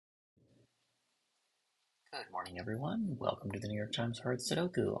Good morning, everyone. Welcome to the New York Times Hard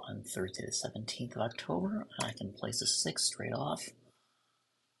Sudoku on Thursday, the 17th of October. I can place a 6 straight off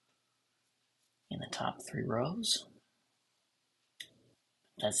in the top 3 rows.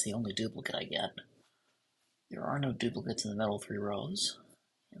 That's the only duplicate I get. There are no duplicates in the middle 3 rows.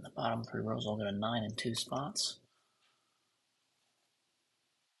 In the bottom 3 rows, I'll get a 9 in 2 spots.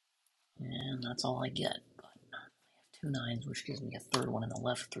 And that's all I get. But I have 2 9s, which gives me a third one in the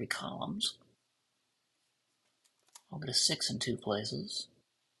left 3 columns. I'll get a 6 in 2 places.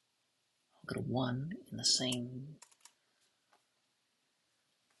 I'll get a 1 in the same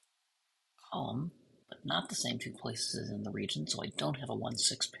column, but not the same 2 places as in the region, so I don't have a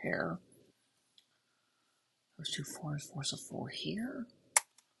 1-6 pair. Those 2 4s force a 4 here.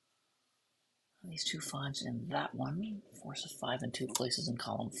 These 2 5s in that one force a 5 in 2 places in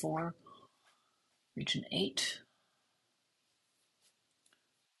column 4. Region 8.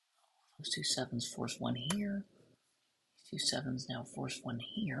 Those 2 7s force 1 here. These 2 7s now force 1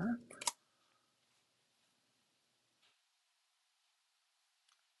 here.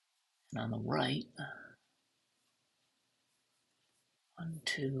 And on the right, 1,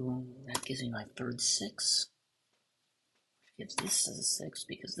 2, that gives me my third 6. Which gives this as a 6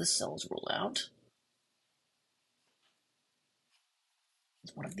 because this cell is ruled out.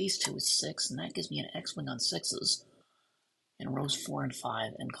 One of these 2 is 6, and that gives me an X-wing on 6s in rows 4 and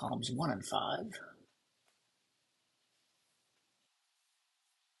 5 and columns 1 and 5.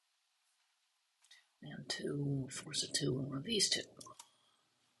 And 2, force a 2 in one of these 2.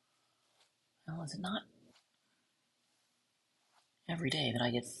 Now, it's not every day that I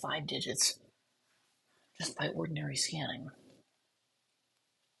get 5 digits just by ordinary scanning.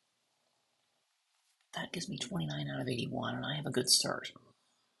 That gives me 29 out of 81, and I have a good start.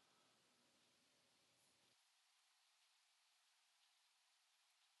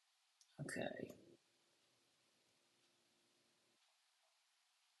 Okay.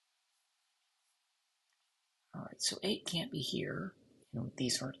 Alright, so 8 can't be here.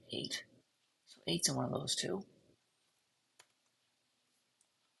 These aren't 8. So 8's in one of those 2.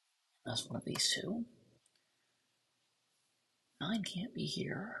 That's one of these 2. 9 can't be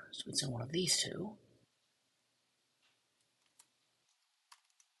here, so it's in one of these 2.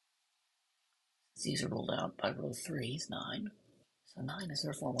 These are ruled out by row 3, is 9. So 9 is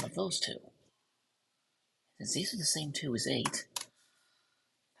therefore one of those 2. Since these are the same 2 as 8,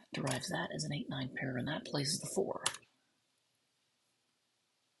 that derives that as an 8-9 pair, and that places the 4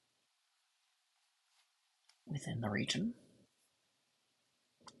 within the region.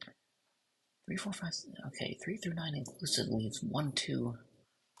 3, 4, 5, okay, 3 through 9 inclusive leaves 1, 2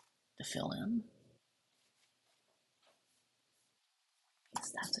 to fill in.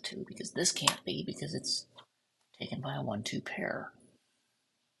 That's a 2 because this can't be because it's taken by a 1, 2 pair.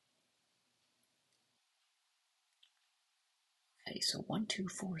 Okay, so 1, 2,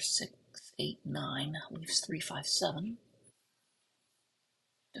 4, 6, 8, 9 leaves 3, 5, 7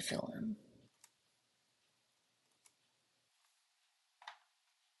 to fill in.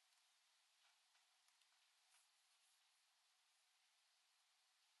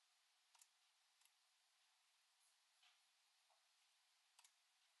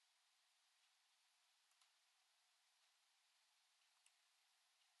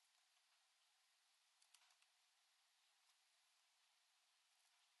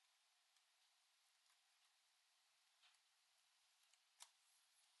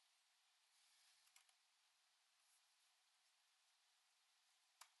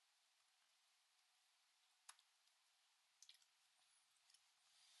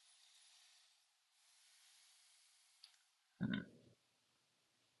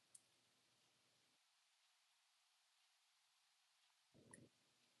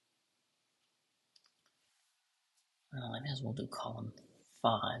 Well, I may as well do column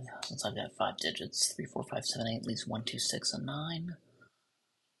 5, since I've got 5 digits. 3, 4, 5, 7, 8 leaves 1, 2, 6, and 9.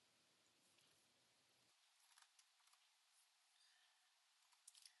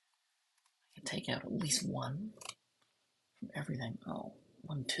 I can take out at least 1 from everything. Oh,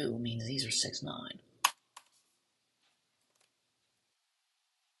 1, 2 means these are 6, 9.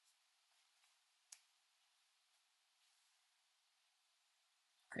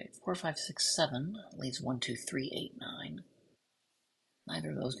 Okay, 4, 5, 6, 7 leaves 1, 2, 3, 8, 9. Neither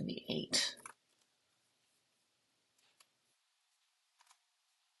of those can be 8.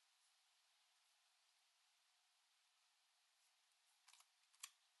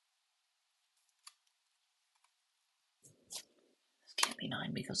 This can't be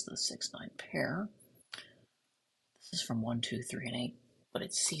 9 because of the 6, 9 pair. This is from 1, 2, 3, and 8, but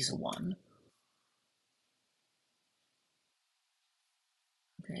it sees a 1.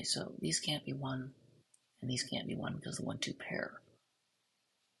 Okay, so these can't be 1, And these can't be 1 because the 1-2 pair.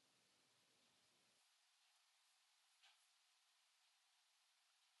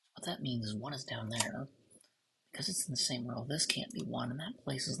 What that means is 1 is down there. Because it's in the same row, this can't be 1, and that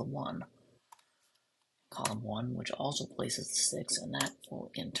places the 1. Column 1, which also places the 6, and that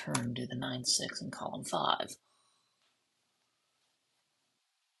will in turn do the 9, 6 in column 5.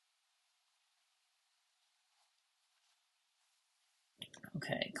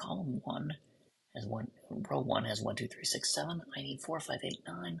 Okay, column 1 has row 1 has 1, 2, 3, 6, 7. I need 4, 5, 8,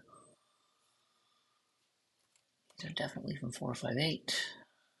 9. These are definitely from 4, 5, 8.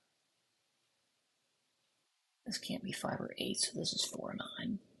 This can't be 5 or 8, so this is 4,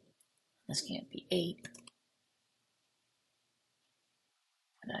 9. This can't be 8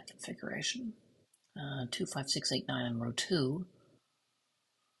 for that configuration. 2, 5, 6, 8, 9 in row 2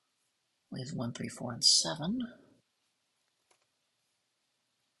 leaves 1, 3, 4, and 7.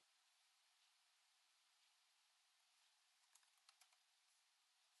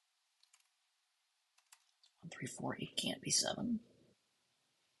 1, 3, 4, 8 can't be 7.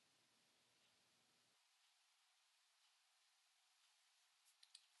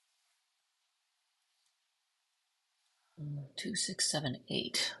 2, 6, 7,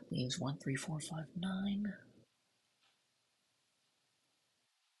 8 leaves 1, 3, 4, 5, 9.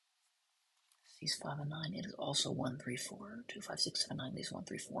 These 5 and 9, it is also 1, 3, 4. 2, 5, 6, 7, 9 leaves 1,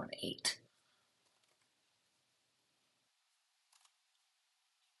 3, 4, and 8.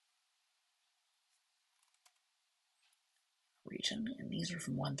 Region, and these are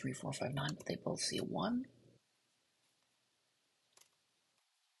from 1, 3, 4, 5, 9, but they both see a 1.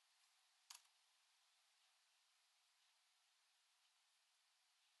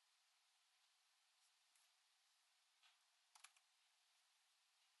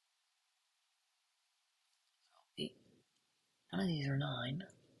 None of these are 9.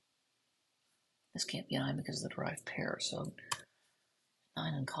 This can't be 9 because of the derived pair, so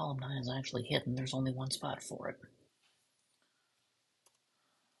 9 in column 9 is actually hidden. There's only one spot for it.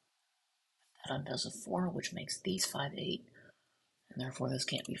 That undoes a 4, which makes these 5, 8, and therefore this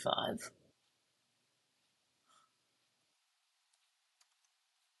can't be 5.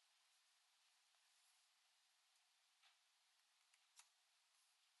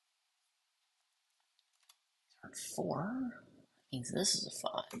 Third 4 means this is a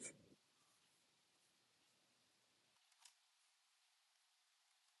 5.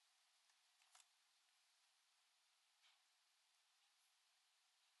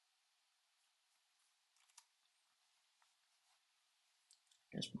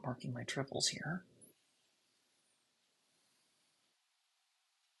 Just marking my triples here.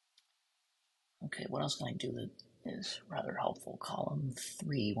 Okay, what else can I do that is rather helpful? Column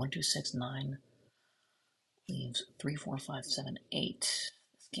 3, 1, 2, 6, 9 leaves 3, 4, 5, 7, 8. This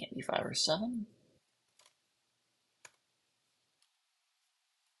can't be 5 or 7.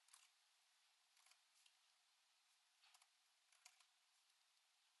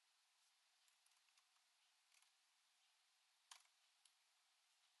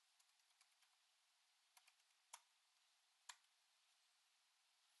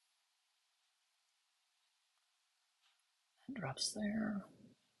 That drops there.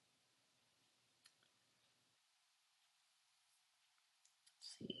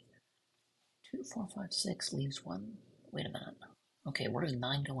 Let's see. 2, 4, 5, 6 leaves 1. Wait a minute. Okay, where does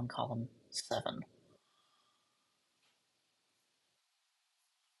 9 go in column 7?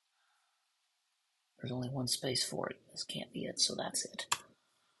 There's only one space for it. This can't be it, so that's it.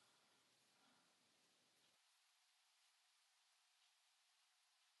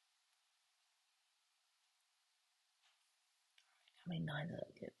 How many 9 did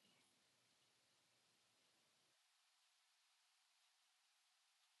I get?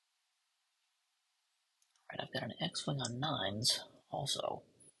 Right, I've got an X-wing on 9s also.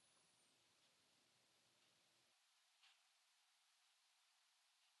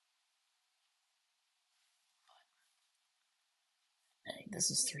 Hey, this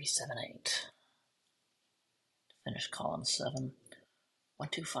is 3, 7, 8. To finish column 7. 1,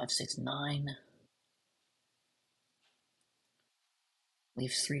 2, 5, 6, 9.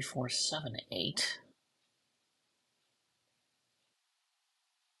 Leaves 3, 4, 7, 8.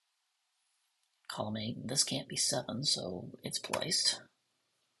 Column 8, this can't be 7, so it's placed.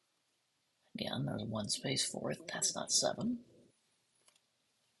 Again, there's one space for it. That's not 7.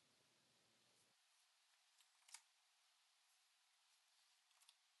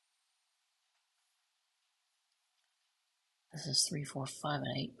 This is 3, 4, 5,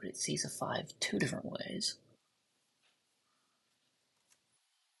 and 8, but it sees a 5 two different ways.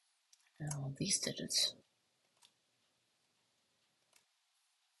 Now, these digits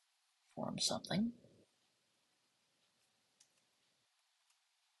form something.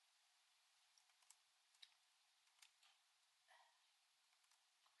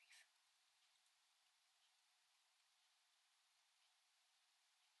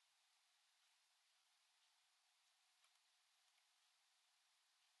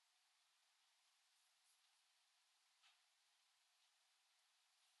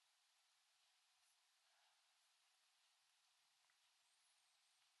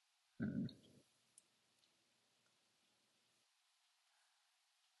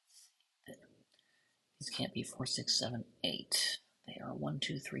 These can't be 4, 6, 7, 8. They are 1,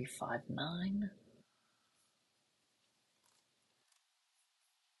 2, 3, 5, 9.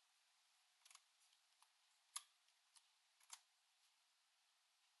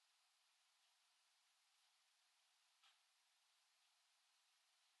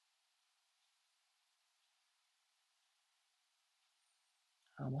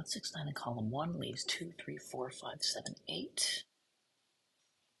 One, 6, 9 in column 1 leaves 2, 3, 4, 5, 7, 8.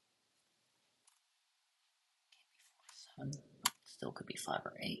 7. Still could be 5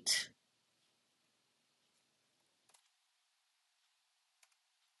 or 8.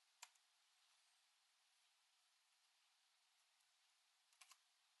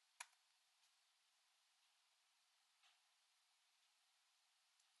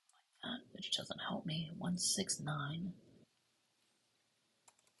 That, which doesn't help me. 1, 6, 9.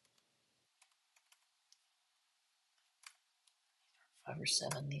 5 or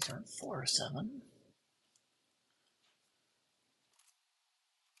 7. These aren't 4 or 7.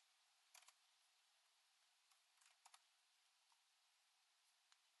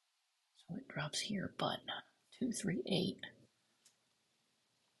 So it drops here, but 2, 3, 8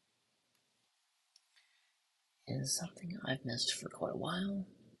 is something I've missed for quite a while.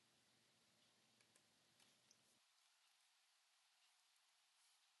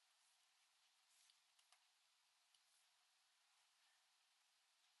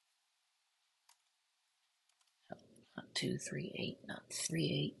 Not 2, 3, 8, not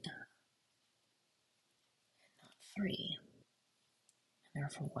 3, 8, not 3. And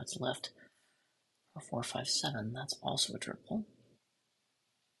therefore, what's left for 4, 5, 7, that's also a triple.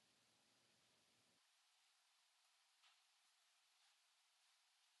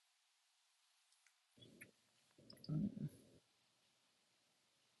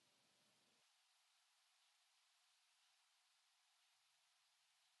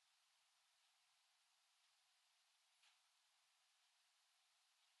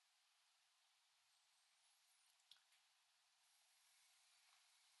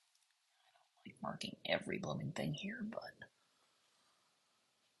 Like marking every blooming thing here, but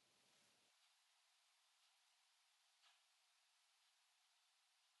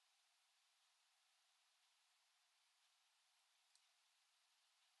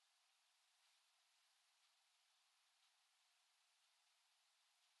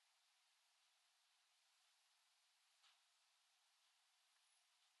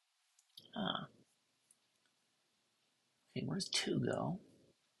okay, where does 2 go?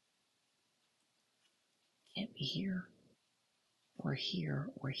 Can't be here, or here,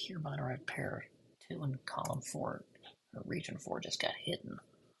 or here by the right pair. 2 in column 4, or region 4 just got hidden.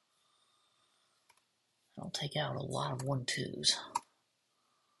 I'll take out a lot of 1, 2s.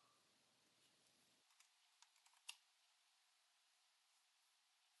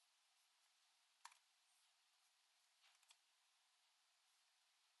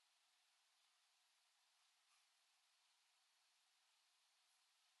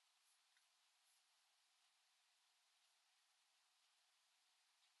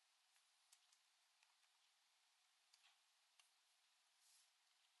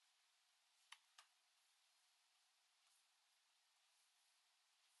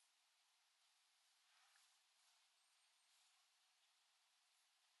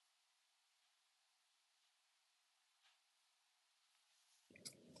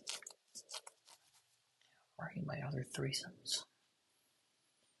 Marking my other 3s.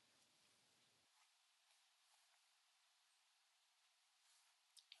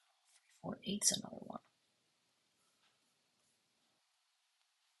 4, 8's another one.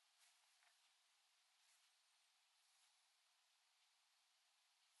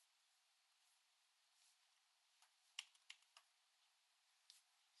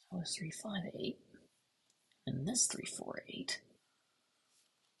 So it's 3, 5, 8. And this 3, 4, 8.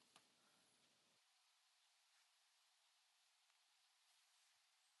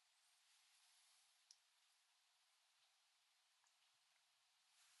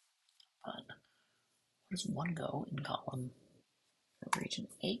 But where does 1 go in column region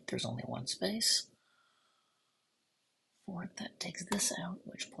 8? There's only 1 space. 4, that takes this out,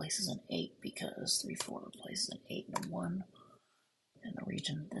 which places an 8 because 3, 4 replaces an 8 and a 1. And the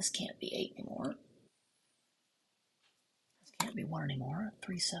region, this can't be 8 anymore. This can't be 1 anymore.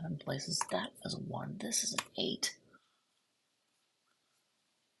 3, 7 places that as a 1. This is an 8.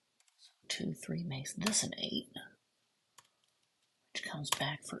 So 2, 3 makes this an 8, which comes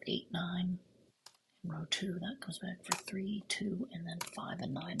back for 8, 9. In row 2, that comes back for 3, 2, and then 5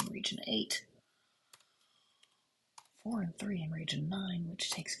 and 9 in region 8. 4 and 3 in region 9, which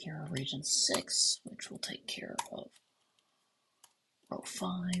takes care of region 6, which will take care of row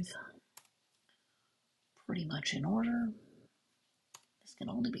 5. Pretty much in order. This can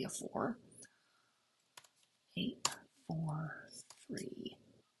only be a 4. 8, 4, 3,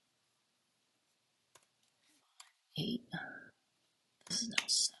 8. This is now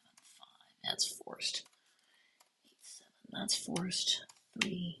 7, 5. That's forced. 8, 7. That's forced.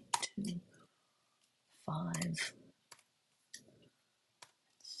 3, 2, 5,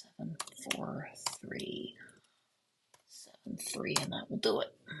 7, 4, 3, 7, 3, and that will do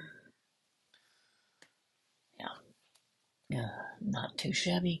it. Yeah, not too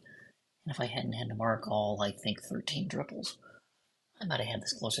shabby. And if I hadn't had to mark all, I think, 13 triples, I might have had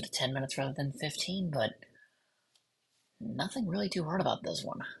this closer to 10 minutes rather than 15, but nothing really too hard about this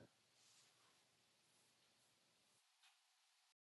one.